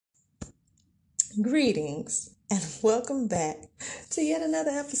Greetings and welcome back to yet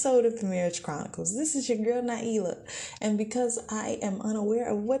another episode of the Marriage Chronicles. This is your girl Naila, and because I am unaware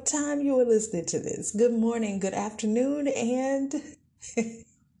of what time you are listening to this, good morning, good afternoon, and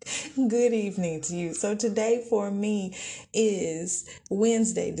good evening to you. So today for me is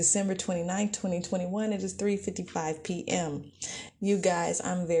Wednesday, December 29th, 2021. It is 3:55 p.m. You guys,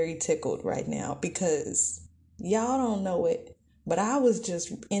 I'm very tickled right now because y'all don't know it, but I was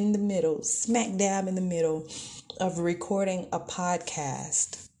just in the middle, smack dab in the middle of recording a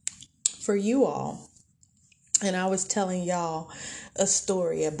podcast for you all. And I was telling y'all a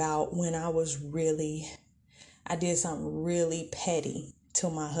story about when I did something really petty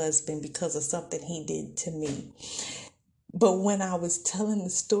to my husband because of something he did to me. But when I was telling the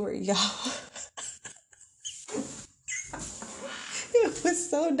story, y'all, it was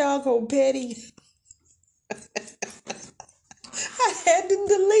so doggone petty. I had to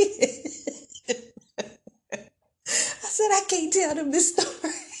delete it. I said, I can't tell them this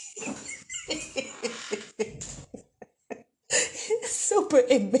story. It's super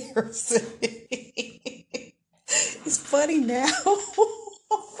embarrassing. It's funny now.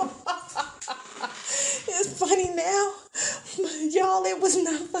 It's funny now. But y'all, it was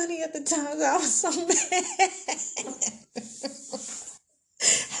not funny at the time. I was so mad.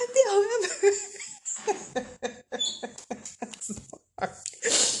 Have y'all ever...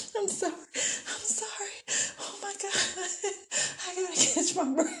 I'm sorry. I'm sorry. Oh my God. I gotta catch my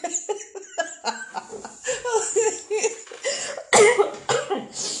breath.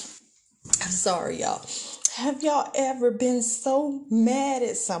 I'm sorry, y'all. Have y'all ever been so mad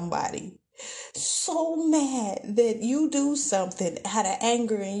at somebody? So mad that you do something out of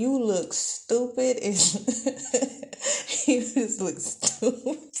anger and you look stupid and you just look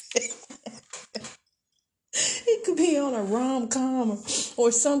stupid. It could be on a rom-com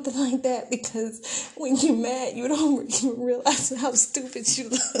or something like that, because when you're mad, you don't even realize how stupid you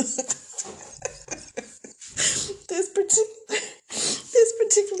look. This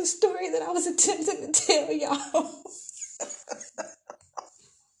particular story that I was attempting to tell y'all, I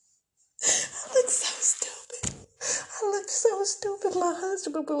looked so stupid. My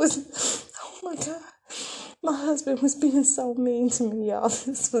husband was, oh my God. My husband was being so mean to me, y'all.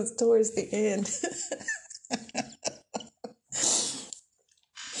 This was towards the end.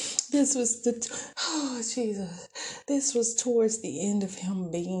 This was oh Jesus. This was towards the end of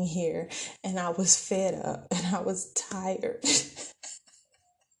him being here, and I was fed up and I was tired.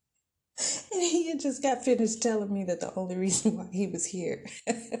 And he had just got finished telling me that the only reason why he was here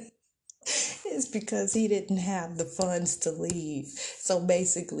is because he didn't have the funds to leave. So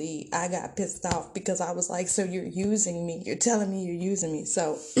basically, I got pissed off because I was like, so you're using me. You're telling me you're using me.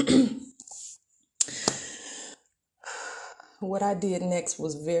 So what I did next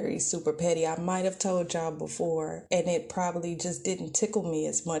was very super petty. I might have told y'all before, and it probably just didn't tickle me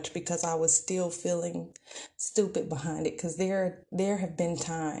as much because I was still feeling stupid behind it. Because there have been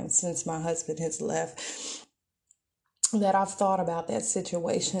times since my husband has left that I've thought about that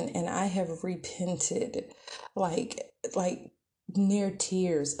situation and I have repented, like near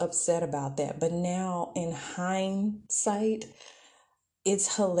tears, upset about that. But now in hindsight,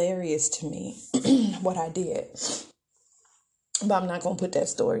 it's hilarious to me what I did. But I'm not going to put that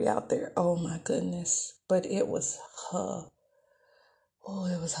story out there. Oh my goodness. But it was, it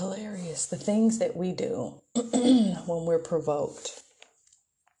was hilarious. The things that we do when we're provoked.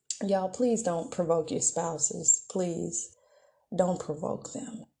 Y'all, please don't provoke your spouses. Please don't provoke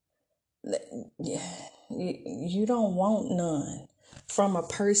them. You don't want none from a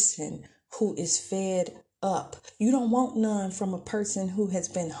person who is fed up. You don't want none from a person who has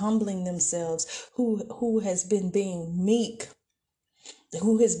been humbling themselves, who has been being meek,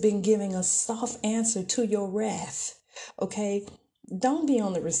 who has been giving a soft answer to your wrath. Okay? Don't be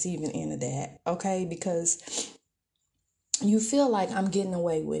on the receiving end of that, okay? Because you feel like I'm getting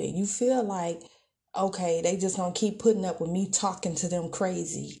away with it. You feel like, okay, they just gonna keep putting up with me talking to them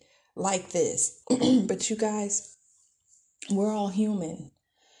crazy like this. But you guys, we're all human,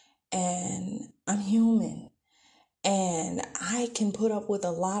 and I'm human. And I can put up with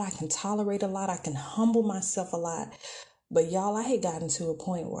a lot. I can tolerate a lot. I can humble myself a lot. But y'all, I had gotten to a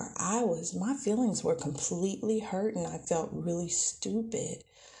point where my feelings were completely hurt and I felt really stupid.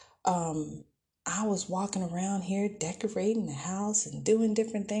 I was walking around here decorating the house and doing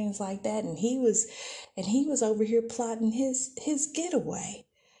different things like that. And he was over here plotting his getaway.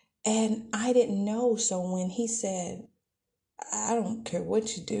 And I didn't know. So when he said, I don't care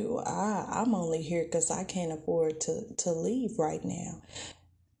what you do, I'm only here because I can't afford to leave right now.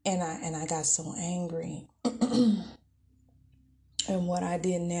 And I got so angry. And what I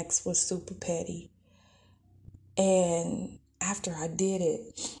did next was super petty. And after I did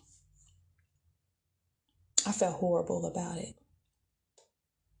it, I felt horrible about it.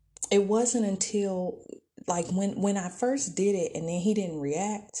 It wasn't until like when I first did it and then he didn't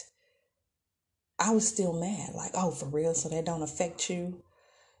react, I was still mad. Like, oh, for real? So that don't affect you?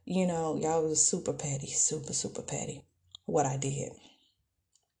 You know, y'all was super petty, super, super petty. What I did.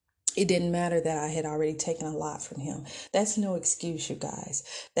 It didn't matter that I had already taken a lot from him. That's no excuse, you guys.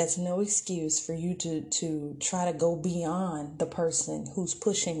 That's no excuse for you to try to go beyond the person who's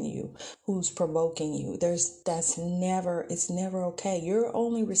pushing you, who's provoking you. It's never okay. You're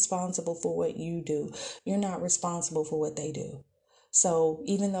only responsible for what you do. You're not responsible for what they do. So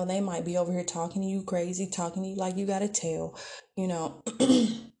even though they might be over here talking to you crazy, talking to you like you got a tail, you know,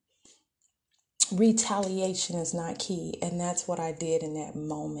 retaliation is not key, and that's what I did in that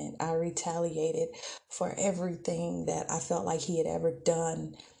moment. I retaliated for everything that I felt like he had ever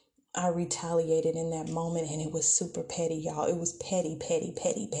done. I retaliated in that moment, and it was super petty, y'all. It was petty, petty,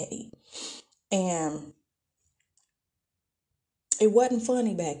 petty, petty. And it wasn't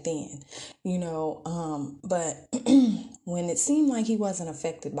funny back then, but when it seemed like he wasn't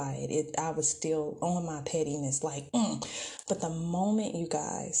affected by it, I was still on my pettiness, like, But the moment, you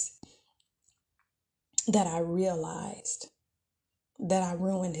guys, that I realized that I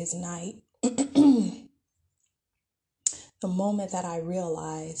ruined his night, the moment that I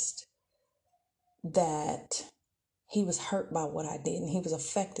realized that he was hurt by what I did and he was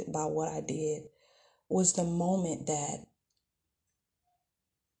affected by what I did, was the moment that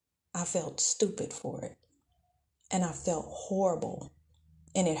I felt stupid for it. And I felt horrible.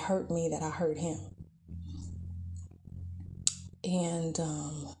 And it hurt me that I hurt him. And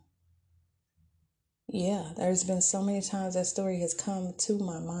yeah, there's been so many times that story has come to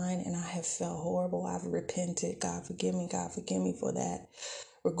my mind and I have felt horrible. I've repented. God forgive me for that.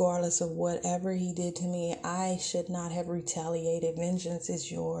 Regardless of whatever he did to me, I should not have retaliated. Vengeance is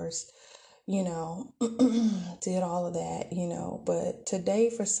yours. Did all of that, But today,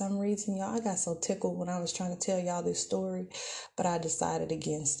 for some reason, y'all, I got so tickled when I was trying to tell y'all this story, but I decided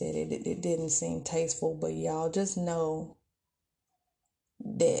against it. It didn't seem tasteful, but y'all just know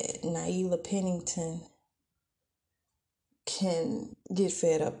that Naila Pennington can get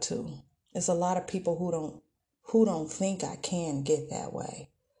fed up too. There's a lot of people who don't think I can get that way.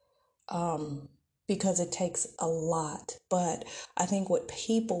 Because it takes a lot. But I think what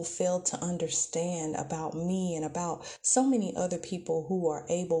people fail to understand about me and about so many other people who are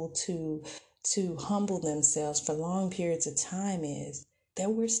able to humble themselves for long periods of time is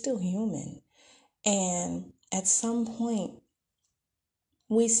that we're still human. And at some point,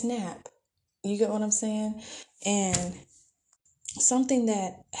 we snap. You get what I'm saying? And something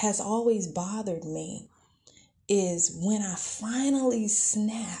that has always bothered me is when I finally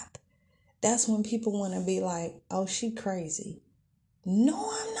snap, that's when people want to be like, oh, she crazy.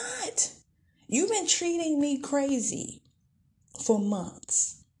 No, I'm not. You've been treating me crazy for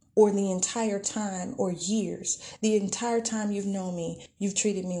months or the entire time or years. The entire time you've known me, you've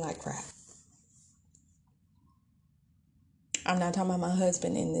treated me like crap. I'm not talking about my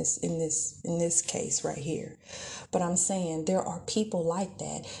husband in this case right here. But I'm saying there are people like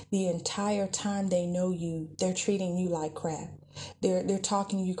that. The entire time they know you, they're treating you like crap. They're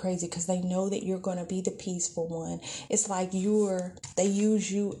talking to you crazy because they know that you're going to be the peaceful one. It's like they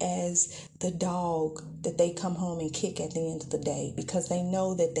use you as the dog that they come home and kick at the end of the day, because they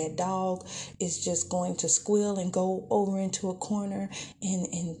know that dog is just going to squeal and go over into a corner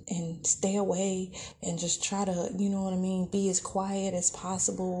and stay away and just try to, be as quiet as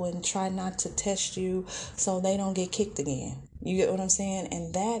possible and try not to test you so they don't get kicked again. You get what I'm saying?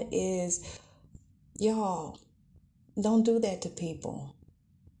 And that is, y'all, don't do that to people.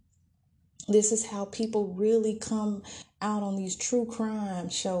 This is how people really come out on these true crime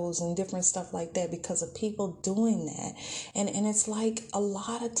shows and different stuff like that, because of people doing that. And it's like a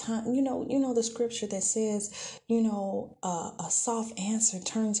lot of time, the scripture that says, a soft answer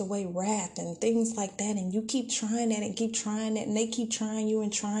turns away wrath and things like that. And you keep trying that and keep trying that, and they keep trying you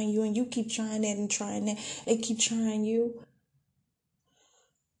and you keep trying that and trying that. They keep trying you.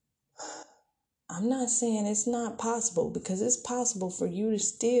 I'm not saying it's not possible, because it's possible for you to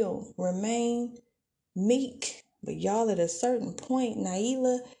still remain meek. But y'all, at a certain point,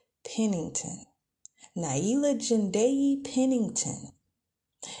 Naila Jendai Pennington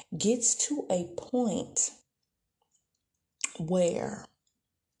gets to a point where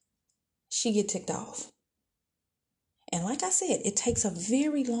she get ticked off. And like I said, it takes a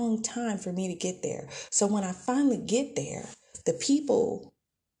very long time for me to get there. So when I finally get there, the people,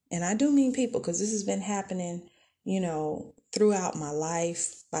 and I do mean people, because this has been happening, throughout my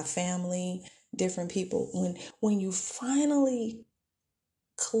life, my family, different people, when you finally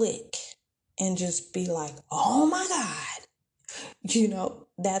click and just be like, oh my God,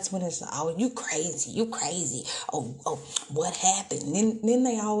 that's when it's like, oh, you crazy. Oh, what happened? Then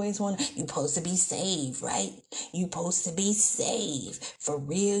they always want to, you supposed to be saved, right? You supposed to be saved. For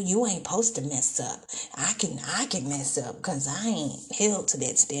real, you ain't supposed to mess up. I can mess up because I ain't held to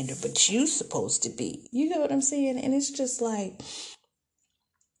that standard, but you supposed to be. You know what I'm saying? And it's just like,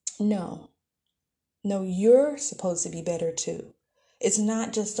 no, you're supposed to be better too. It's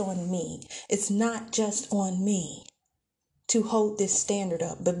not just on me. It's not just on me to hold this standard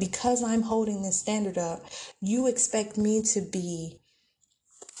up. But because I'm holding this standard up, you expect me to be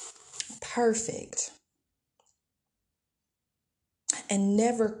perfect and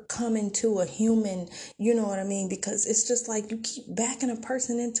never come into a human, you know what I mean? Because it's just like you keep backing a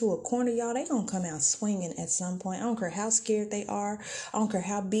person into a corner, y'all, they gonna come out swinging at some point. I don't care how scared they are. I don't care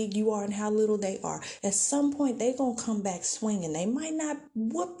how big you are and how little they are. At some point, they gonna come back swinging. They might not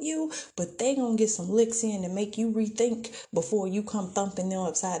whoop you, but they gonna get some licks in to make you rethink before you come thumping them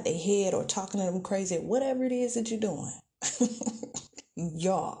upside their head or talking to them crazy, whatever it is that you're doing.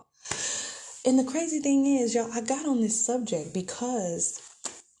 Y'all. And the crazy thing is, y'all, I got on this subject because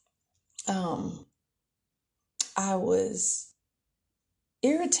I was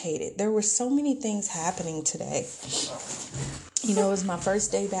irritated. There were so many things happening today. It was my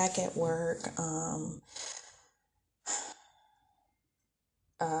first day back at work.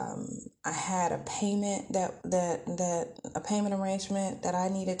 I had a payment a payment arrangement that I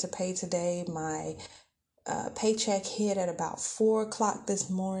needed to pay today. My paycheck hit at about 4:00 this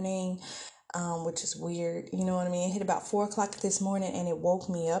morning. Which is weird. You know what I mean? It hit about 4:00 this morning and it woke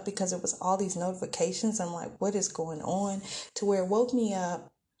me up because it was all these notifications. I'm like, what is going on? To where it woke me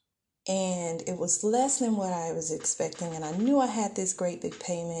up and it was less than what I was expecting. And I knew I had this great big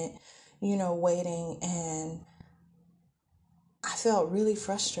payment, waiting, and I felt really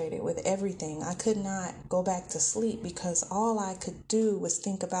frustrated with everything. I could not go back to sleep because all I could do was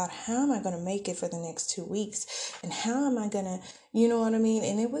think about how am I going to make it for the next 2 weeks and how am I going to, you know what I mean?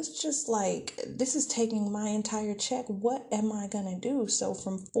 And it was just like, this is taking my entire check. What am I going to do? So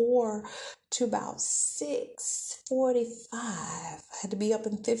from 4 to about 6:45, I had to be up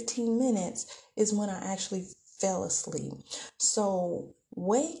in 15 minutes is when I actually fell asleep. So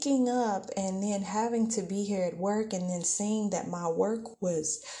waking up and then having to be here at work and then seeing that my work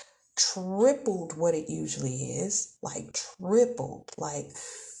was tripled what it usually is, like tripled, like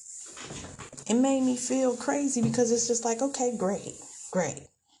it made me feel crazy because it's just like, okay, great.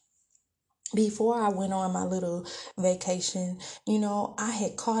 Before I went on my little vacation, I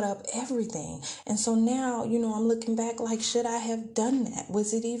had caught up everything. And so now, I'm looking back like, should I have done that?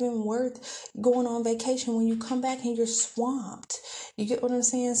 Was it even worth going on vacation when you come back and you're swamped? You get what I'm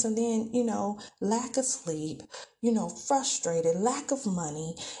saying? So then, lack of sleep, frustrated, lack of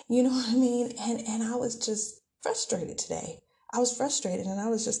money, you know what I mean? And I was just frustrated today. I was frustrated and I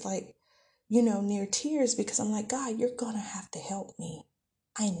was just like, near tears because I'm like, God, you're going to have to help me.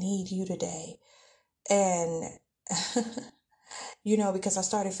 I need you today. And, because I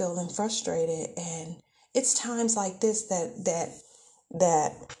started feeling frustrated, and it's times like this that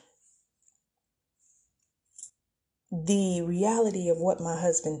the reality of what my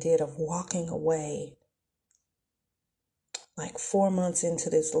husband did of walking away like 4 months into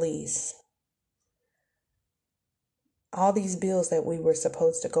this lease, all these bills that we were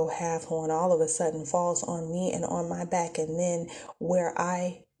supposed to go half on all of a sudden falls on me and on my back. And then where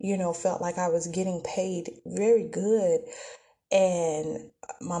I, felt like I was getting paid very good and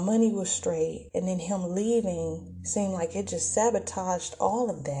my money was straight, and then him leaving seemed like it just sabotaged all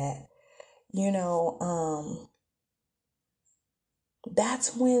of that.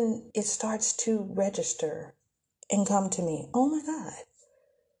 That's when it starts to register and come to me. Oh my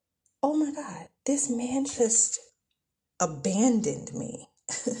God, this man just abandoned me.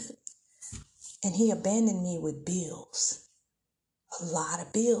 And he abandoned me with bills. A lot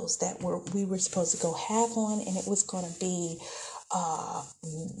of bills that we were supposed to go half on, and it was going to be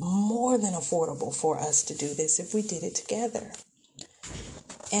more than affordable for us to do this if we did it together.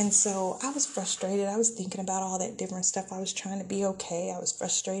 And so I was frustrated. I was thinking about all that different stuff. I was trying to be okay. I was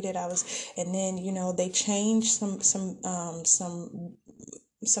frustrated. And then, they changed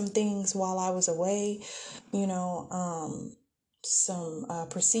some things while I was away, some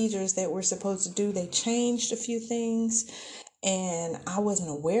procedures that we're supposed to do. They changed a few things, and I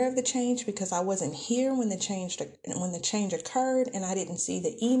wasn't aware of the change because I wasn't here when the change occurred, and I didn't see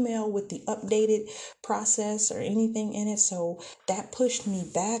the email with the updated process or anything in it. So that pushed me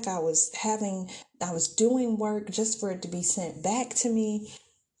back. I was having I was doing work just for it to be sent back to me.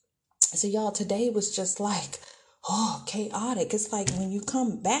 So y'all, today was just like, oh, chaotic. It's like when you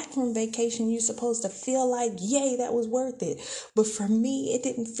come back from vacation, you're supposed to feel like, yay, that was worth it. But for me, it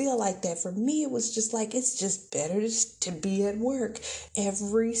didn't feel like that. For me, it was just like, it's just better to be at work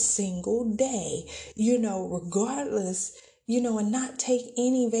every single day, regardless, and not take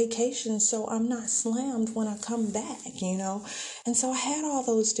any vacation so I'm not slammed when I come back. And so I had all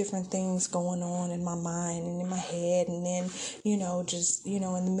those different things going on in my mind and in my head. And then, just, in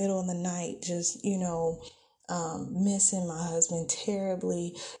the middle of the night, just, missing my husband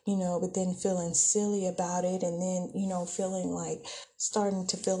terribly, but then feeling silly about it. And then, feeling like, starting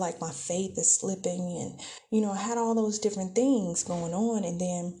to feel like my faith is slipping. And, I had all those different things going on. And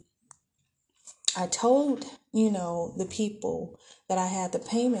then I told, the people that I had the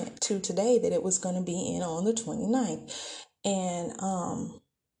payment to today that it was going to be in on the 29th. And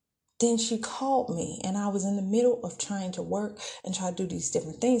then she called me, and I was in the middle of trying to work and try to do these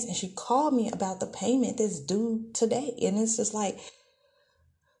different things. And she called me about the payment that's due today. And it's just like,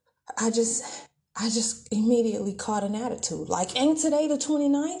 I just immediately caught an attitude. Like, ain't today the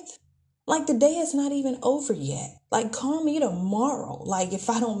 29th? Like, the day is not even over yet. Like, call me tomorrow. Like, if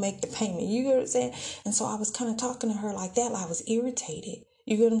I don't make the payment, you get what I'm saying? And so I was kind of talking to her like that. Like, I was irritated.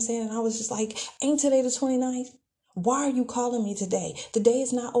 You get what I'm saying? And I was just like, ain't today the 29th? Why are you calling me today? The day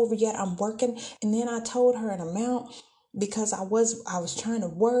is not over yet. I'm working. And then I told her an amount because I was trying to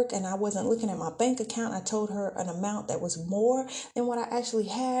work and I wasn't looking at my bank account. I told her an amount that was more than what I actually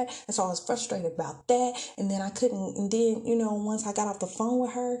had. And so I was frustrated about that. And then I couldn't, and then, once I got off the phone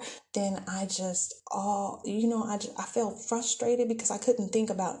with her, then I just, I felt frustrated because I couldn't think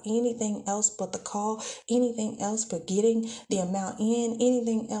about anything else but the call, anything else but getting the amount in,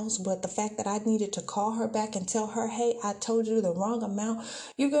 anything else but the fact that I needed to call her back and tell her, hey, I told you the wrong amount.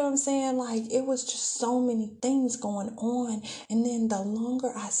 You get what I'm saying? Like, it was just so many things going on. And then the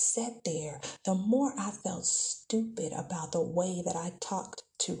longer I sat there, the more I felt stupid about the way that I talked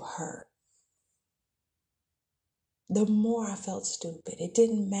to her. The more I felt stupid. It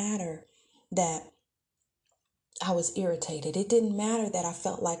didn't matter that I was irritated. It didn't matter that I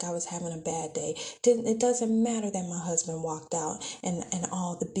felt like I was having a bad day. It doesn't matter that my husband walked out and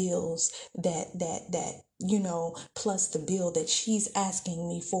all the bills that plus the bill that she's asking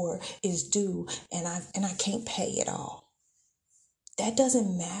me for is due and I can't pay it all. That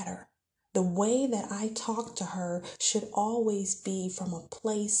doesn't matter. The way that I talk to her should always be from a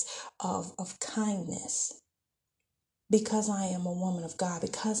place of kindness. Because I am a woman of God,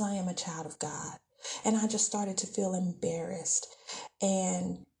 because I am a child of God. And I just started to feel embarrassed.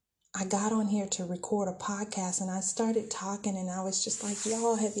 And I got on here to record a podcast and I started talking and I was just like,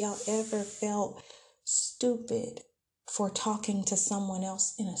 have y'all ever felt stupid for talking to someone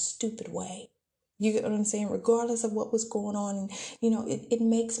else in a stupid way? You get what I'm saying? Regardless of what was going on. And, it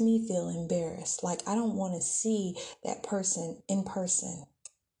makes me feel embarrassed. Like, I don't want to see that person in person.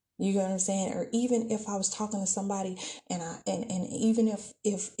 You get what I'm saying? Or even if I was talking to somebody and even if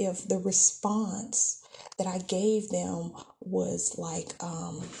the response that I gave them was like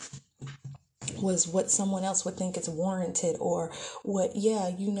was what someone else would think is warranted or what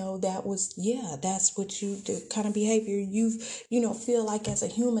that's what you the kind of behavior feel like as a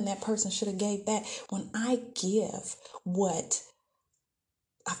human that person should have gave back. When I give what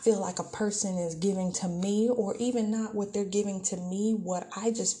I feel like a person is giving to me, or even not what they're giving to me, what I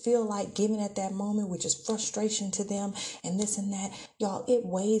just feel like giving at that moment, which is frustration to them and this and that, y'all, it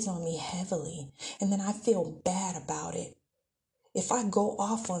weighs on me heavily. And then I feel bad about it. If I go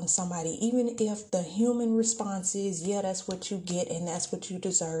off on somebody, even if the human response is, yeah, that's what you get and that's what you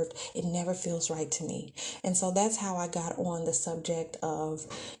deserved, it never feels right to me. And so that's how I got on the subject of,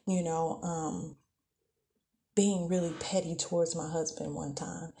 being really petty towards my husband one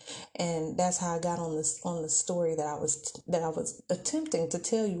time. And that's how I got on the story that I was attempting to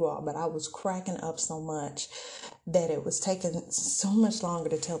tell you all, but I was cracking up so much that it was taking so much longer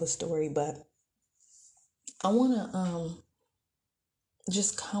to tell the story. But I want to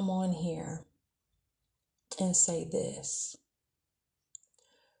just come on here and say this.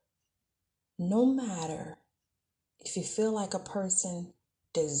 No matter if you feel like a person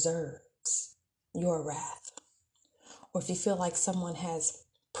deserves your wrath, or if you feel like someone has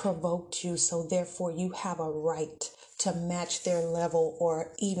provoked you, so therefore you have a right to match their level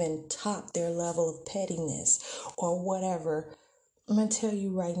or even top their level of pettiness or whatever, I'm going to tell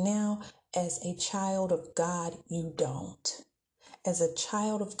you right now, as a child of God, you don't. As a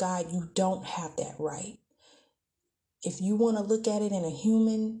child of God, you don't have that right. If you want to look at it in a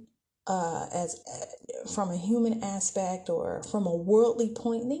human as from a human aspect or from a worldly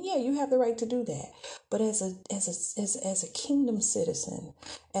point, then yeah, you have the right to do that. But as a kingdom citizen,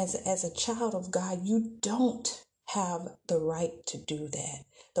 as a child of God, you don't have the right to do that.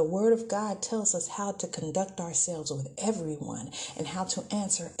 The word of God tells us how to conduct ourselves with everyone and how to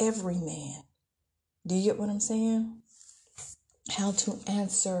answer every man. Do you get what I'm saying? How to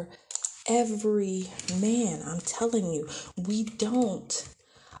answer every man. I'm telling you, we don't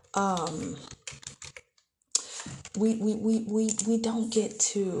we don't get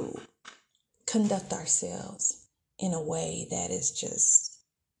to conduct ourselves in a way that is just,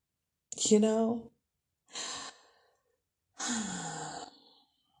 you know,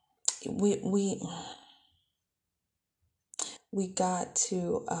 we we got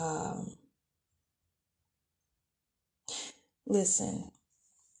to listen.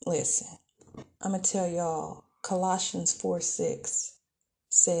 I'm gonna tell y'all, Colossians 4:6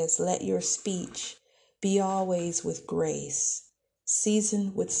 says, "Let your speech be always with grace,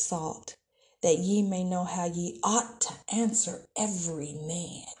 seasoned with salt, that ye may know how ye ought to answer every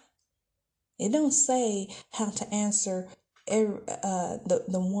man." It don't say how to answer the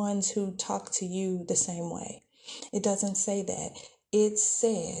ones who talk to you the same way. It doesn't say that. It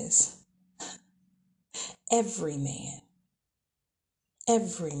says every man.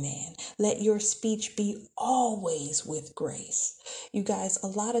 Every man. Let your speech be always with grace. You guys, a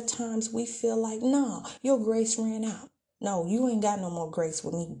lot of times we feel like, no, your grace ran out. No, you ain't got no more grace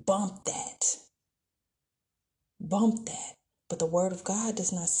with me. Bump that. Bump that. But the word of God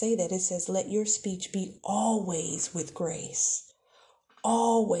does not say that. It says, let your speech be always with grace.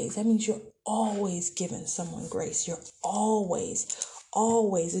 Always. That means you're always giving someone grace. You're always.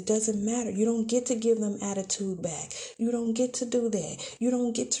 It doesn't matter. You don't get to give them attitude back. You don't get to do that. You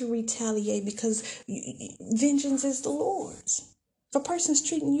don't get to retaliate, because vengeance is the Lord's. If a person's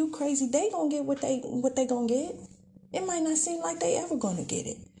treating you crazy, they gonna get what they gonna get. It might not seem like they ever gonna get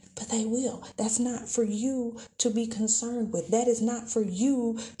it, but they will. That's not for you to be concerned with. That is not for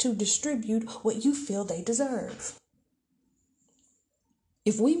you to distribute what you feel they deserve.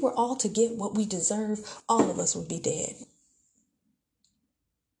 If we were all to get what we deserve, all of us would be dead.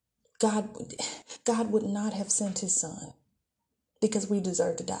 God would not have sent his son because we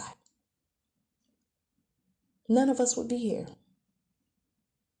deserve to die. None of us would be here.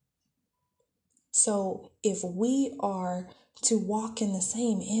 So if we are to walk in the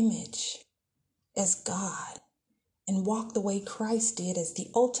same image as God and walk the way Christ did as the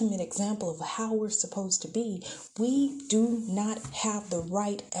ultimate example of how we're supposed to be, we do not have the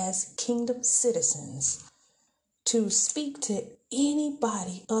right as kingdom citizens to speak to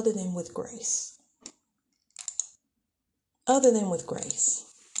anybody other than with grace. Other than with grace.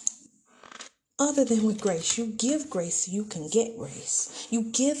 Other than with grace. You give grace so you can get grace. You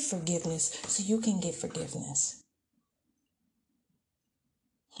give forgiveness so you can get forgiveness.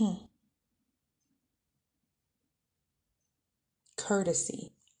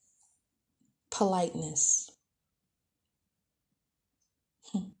 Courtesy, politeness,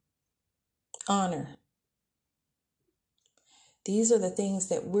 honor. These are the things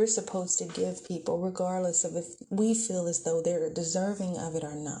that we're supposed to give people, regardless of if we feel as though they're deserving of it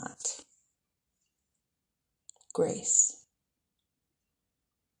or not. Grace,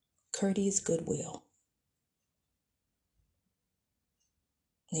 courteous goodwill.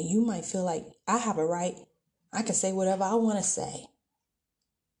 Now you might feel like, I have a right. I can say whatever I want to say.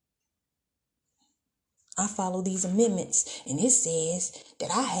 I follow these amendments and it says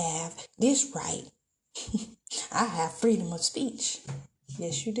that I have this right. I have freedom of speech.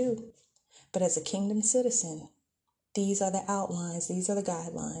 Yes, you do. But as a kingdom citizen, these are the outlines. These are the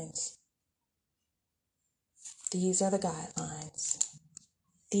guidelines. These are the guidelines.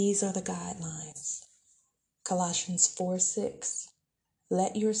 These are the guidelines. Colossians 4:6.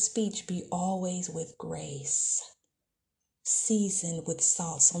 Let your speech be always with grace, seasoned with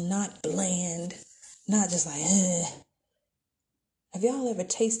salt. So not bland, not just like, Have y'all ever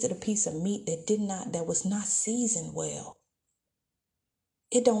tasted a piece of meat that was not seasoned well?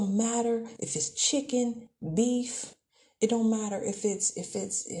 It don't matter if it's chicken, beef. It don't matter if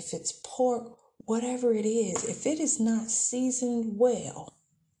it's pork, whatever it is. If it is not seasoned well,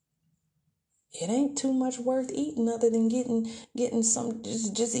 it ain't too much worth eating other than getting some,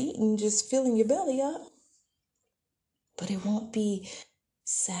 just eating, just filling your belly up. But it won't be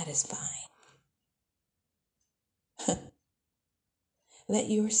satisfying. Let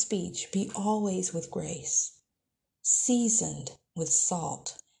your speech be always with grace, seasoned with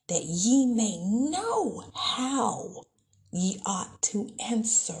salt, that ye may know how ye ought to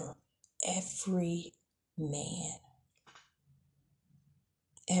answer every man.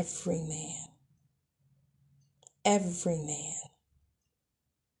 Every man. Every man.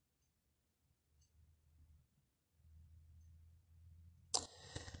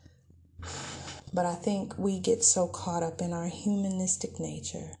 But I think we get so caught up in our humanistic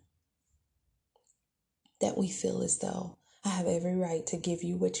nature that we feel as though I have every right to give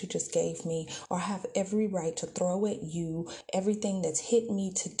you what you just gave me, or I have every right to throw at you everything that's hit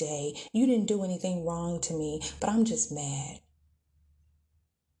me today. You didn't do anything wrong to me, but I'm just mad.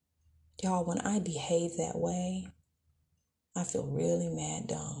 Y'all, when I behave that way, I feel really mad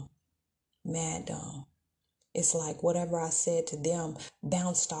dumb. Mad dumb. It's like whatever I said to them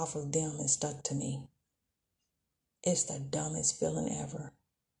bounced off of them and stuck to me. It's the dumbest feeling ever.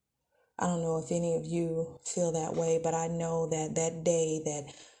 I don't know if any of you feel that way, but I know that that day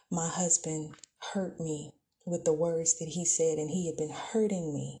that my husband hurt me with the words that he said, and he had been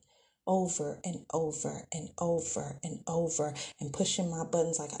hurting me over and over and over and over and pushing my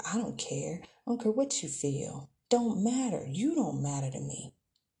buttons like, I don't care. I don't care what you feel. Don't matter. You don't matter to me.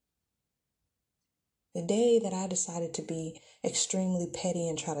 The day that I decided to be extremely petty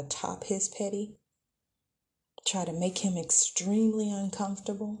and try to top his petty, try to make him extremely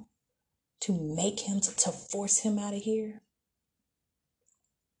uncomfortable, to make him, to force him out of here.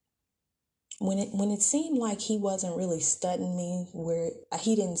 When it seemed like he wasn't really studying me, where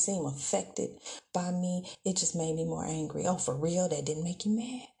he didn't seem affected by me, it just made me more angry. Oh, for real? That didn't make you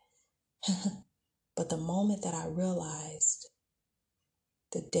mad? But the moment that I realized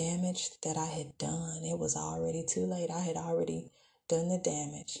the damage that I had done, it was already too late. I had already done the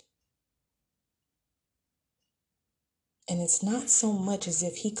damage. And it's not so much as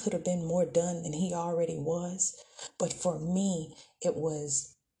if he could have been more done than he already was. But for me, it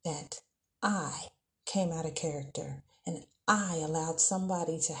was that I came out of character and I allowed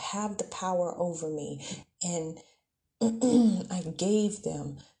somebody to have the power over me. And I gave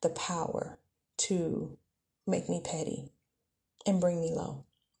them the power to make me petty and bring me low.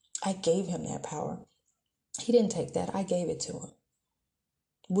 I gave him that power. He didn't take that. I gave it to him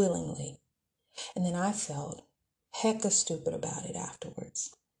willingly. And then I felt hecka stupid about it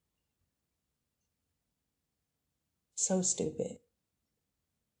afterwards. So stupid.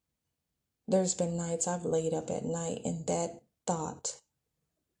 There's been nights I've laid up at night and that thought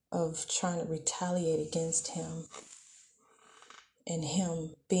of trying to retaliate against him and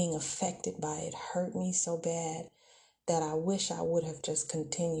him being affected by it hurt me so bad that I wish I would have just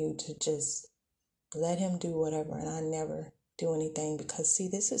continued to just let him do whatever and I never do anything, because see,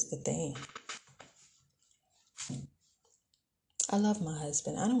 this is the thing. I love my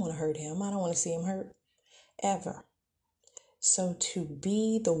husband. I don't want to hurt him. I don't want to see him hurt ever. So to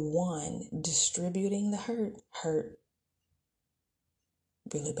be the one distributing the hurt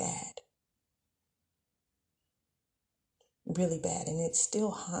really bad. Really bad. And it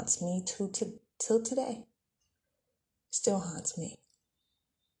still haunts me till today. Still haunts me.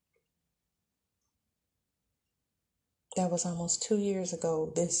 That was almost 2 years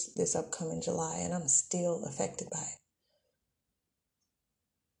ago, this upcoming July, and I'm still affected by it.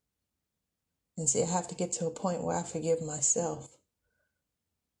 And see, I have to get to a point where I forgive myself,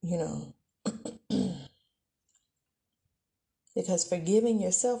 because forgiving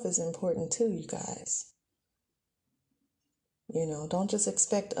yourself is important too, you guys. Don't just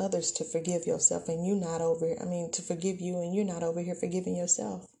expect others to forgive yourself and to forgive you and you're not over here forgiving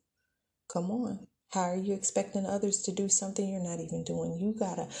yourself. Come on. How are you expecting others to do something you're not even doing? You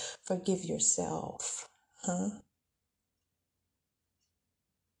gotta forgive yourself, huh?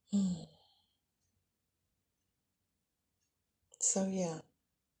 So yeah,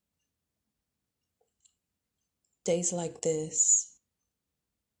 days like this.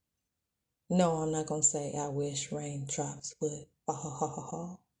 No, I'm not gonna say I wish raindrops would. Ha ha ha ha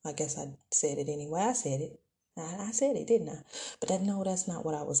ha. I guess I said it anyway. I said it. I said it, didn't I? But that's not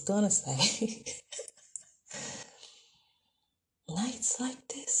what I was gonna say. Nights like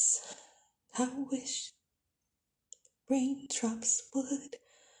this, I wish raindrops would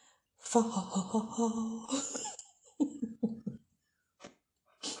fall.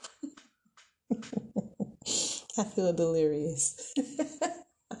 I feel delirious.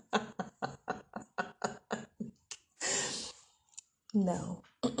 No.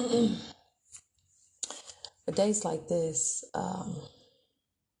 But days like this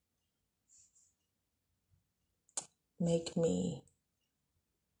make me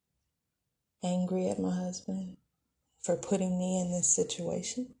angry at my husband for putting me in this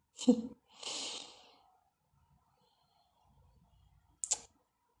situation.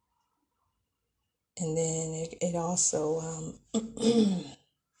 And then it also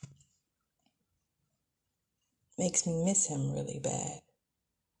makes me miss him really bad.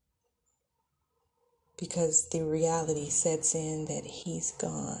 because the reality sets in that he's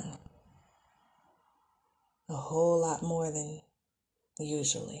gone a whole lot more than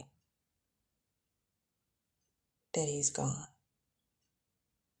usually. That he's gone.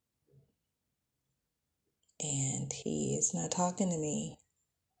 And he is not talking to me.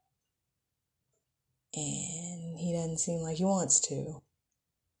 And he doesn't seem like he wants to.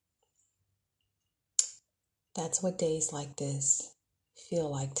 That's what days like this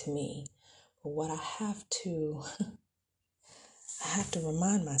feel like to me. But what I have to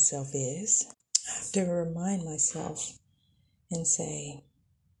remind myself and say,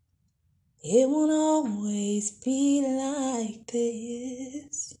 it won't always be like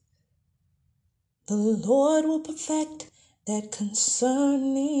this. The Lord will perfect that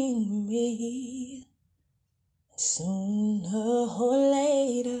concerning me. Sooner or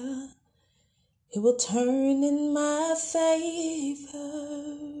later, it will turn in my favor.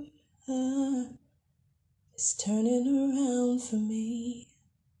 It's turning around for me.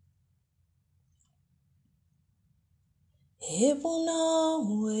 It won't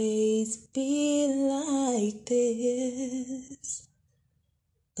always be like this.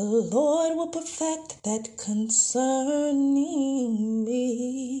 The Lord will perfect that concerning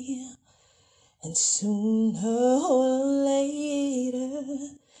me. And sooner or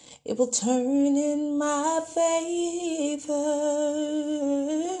later, it will turn in my favor.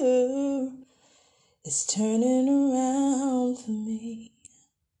 It's turning around for me.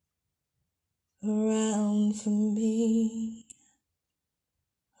 Around for me.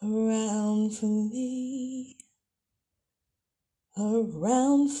 Around for me.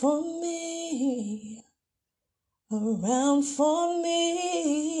 Around for me. Around for me.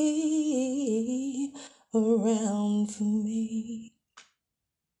 Around for me.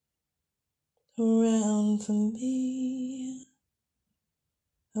 Around for me.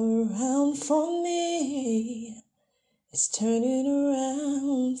 Around for me. It's turning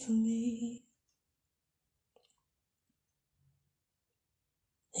around for me.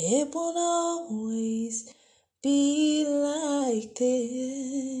 It won't always be like this.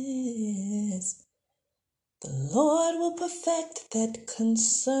 The Lord will perfect that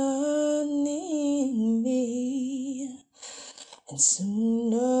concerning me. And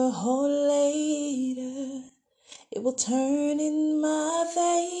sooner or later, it will turn in my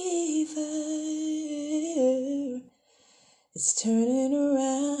favor. It's turning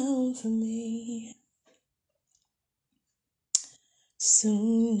around for me.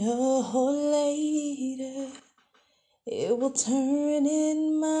 Sooner or later, it will turn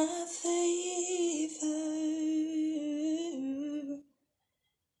in my favor.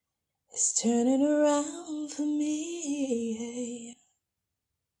 It's turning around for me.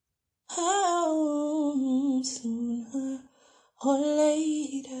 Oh, sooner or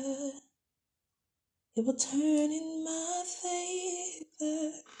later, it will turn in my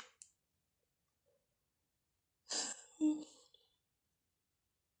favor.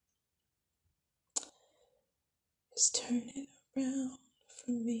 It's turning around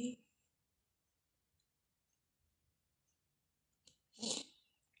for me.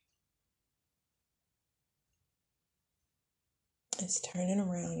 It's turning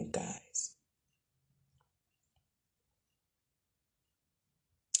around, you guys.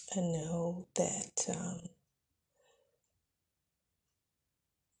 I know that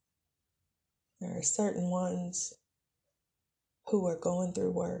there are certain ones who are going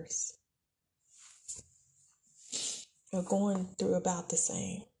through worse, are going through about the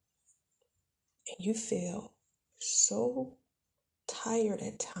same. And you feel so tired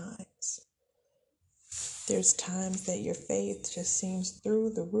at times. There's times that your faith just seems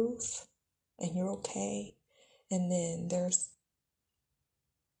through the roof and you're okay. And then there's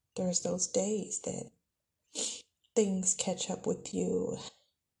those days that things catch up with you.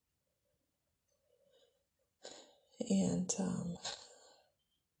 And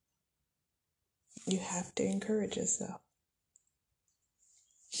you have to encourage yourself.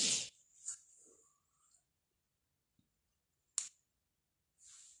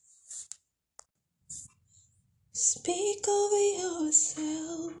 Speak over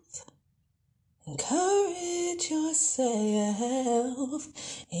yourself. Encourage yourself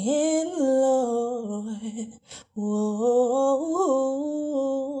in the Lord. Whoa,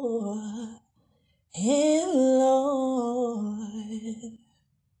 in the Lord.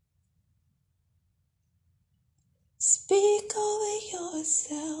 Speak over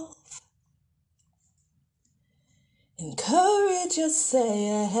yourself. Encourage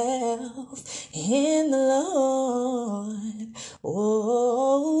yourself in the Lord.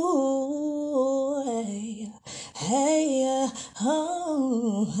 Oh, hey, hey,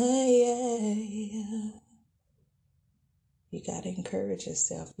 oh, hey, encourage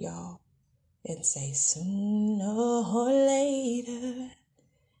yourself, y'all, and say, sooner or later,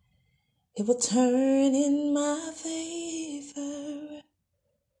 it will turn in my favor.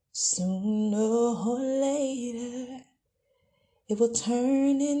 Sooner or later, it will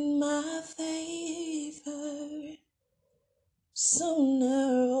turn in my favor.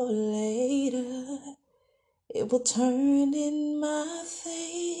 Sooner or later, it will turn in my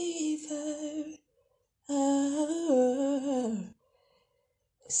favor. Oh,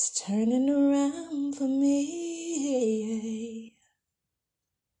 it's turning around for me.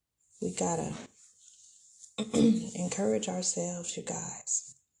 We gotta encourage ourselves, you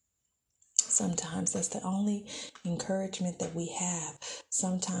guys. Sometimes that's the only encouragement that we have.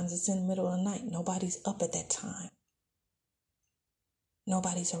 Sometimes it's in the middle of the night. Nobody's up at that time.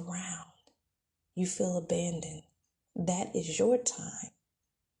 Nobody's around. You feel abandoned. That is your time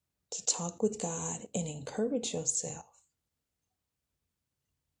to talk with God and encourage yourself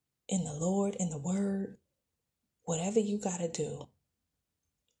in the Lord, in the Word, whatever you got to do.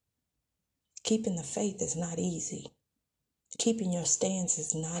 Keeping the faith is not easy. Keeping your stance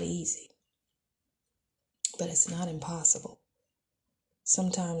is not easy. But it's not impossible.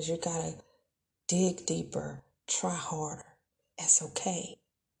 Sometimes you got to dig deeper, try harder. That's okay.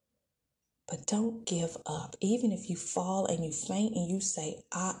 But don't give up. Even if you fall and you faint and you say,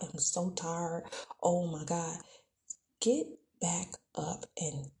 I am so tired. Oh my God. Get back up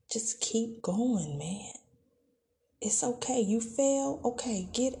and just keep going, man. It's okay. You fail. Okay,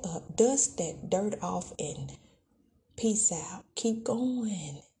 get up. Dust that dirt off and peace out. Keep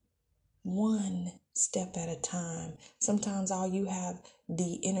going. One step at a time. Sometimes all you have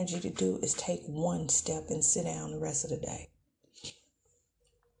the energy to do is take one step and sit down the rest of the day.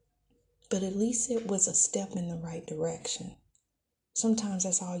 But at least it was a step in the right direction. Sometimes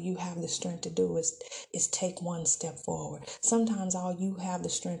that's all you have the strength to do is take one step forward. Sometimes all you have the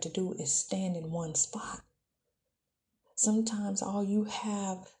strength to do is stand in one spot. Sometimes all you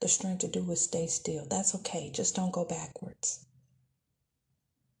have the strength to do is stay still. That's okay. Just don't go backwards.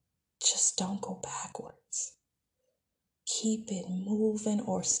 Just don't go backwards. Keep it moving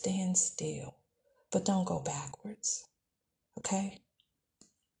or stand still, but don't go backwards. Okay?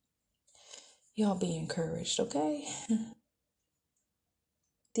 Y'all be encouraged, okay?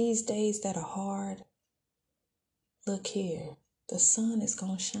 These days that are hard, look here, the sun is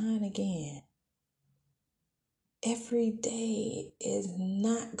going to shine again. Every day is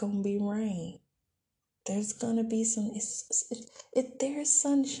not going to be rain. There's going to be there's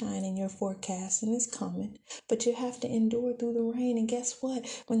sunshine in your forecast and it's coming, but you have to endure through the rain. And guess what?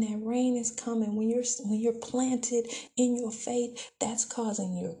 When that rain is coming, when you're planted in your faith, that's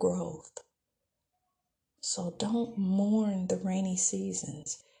causing your growth. So don't mourn the rainy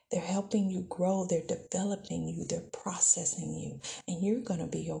seasons. They're helping you grow. They're developing you. They're processing you. And you're going to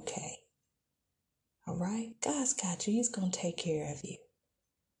be okay. All right? God's got you. He's going to take care of you.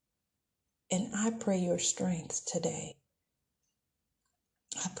 And I pray your strength today.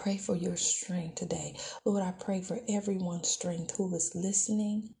 I pray for your strength today. Lord, I pray for everyone's strength who is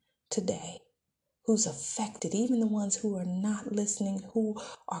listening today, who's affected, even the ones who are not listening, who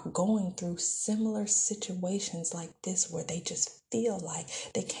are going through similar situations like this, where they just feel like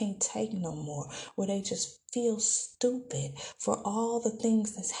they can't take no more, where they just feel stupid for all the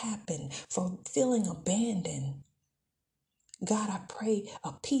things that's happened, for feeling abandoned. God, I pray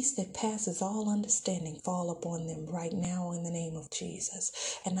a peace that passes all understanding fall upon them right now in the name of Jesus.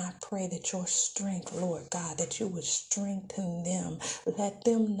 And I pray that your strength, Lord God, that you would strengthen them. Let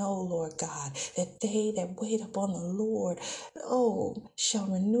them know, Lord God, that they that wait upon the Lord, shall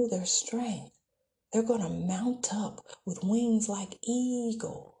renew their strength. They're going to mount up with wings like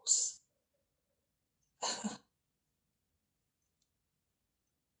eagles.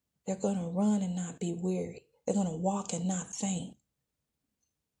 They're going to run and not be weary. They're going to walk and not faint.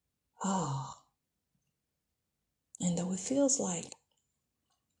 And though it feels like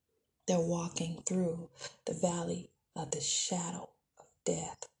they're walking through the valley of the shadow of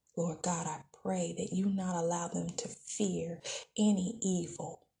death, Lord God, I pray that you not allow them to fear any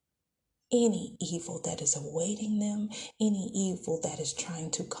evil that is awaiting them, any evil that is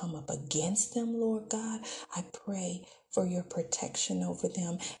trying to come up against them, Lord God. I pray for your protection over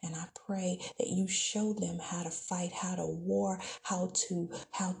them, and I pray that you show them how to fight, how to war, how to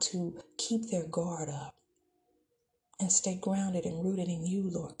keep their guard up and stay grounded and rooted in you,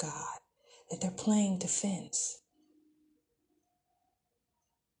 Lord God, that they're playing defense,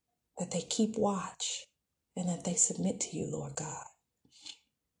 that they keep watch, and that they submit to you, Lord God.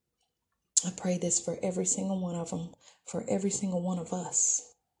 I pray this for every single one of them, for every single one of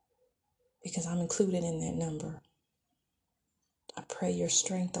us, because I'm included in that number. I pray your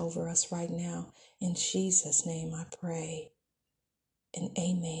strength over us right now. In Jesus' name I pray. And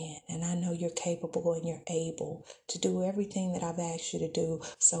amen. And I know you're capable and you're able to do everything that I've asked you to do.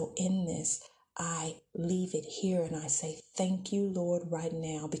 So in this, I leave it here and I say, thank you, Lord, right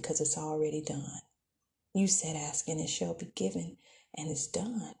now, because it's already done. You said, ask and it shall be given, and it's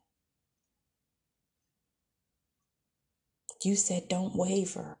done. You said, don't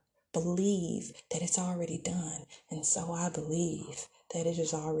waver. Believe that it's already done. And so I believe that it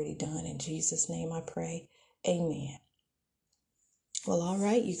is already done. In Jesus' name I pray. Amen. Well, all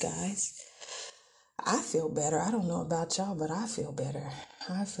right, you guys. I feel better. I don't know about y'all, but I feel better.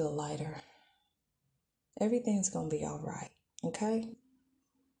 I feel lighter. Everything's going to be all right. Okay?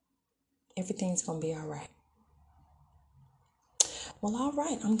 Everything's going to be all right. Well, all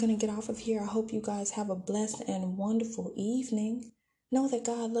right. I'm going to get off of here. I hope you guys have a blessed and wonderful evening. Know that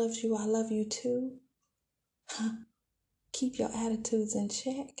God loves you. I love you too. Keep your attitudes in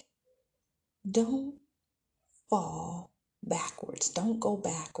check. Don't fall backwards. Don't go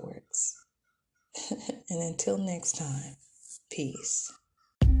backwards. And until next time, peace.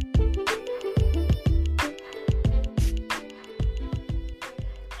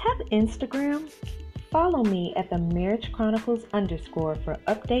 Have Instagram? Follow me at the Marriage Chronicles _ for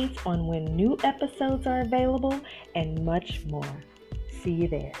updates on when new episodes are available and much more. See you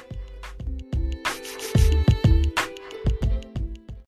there.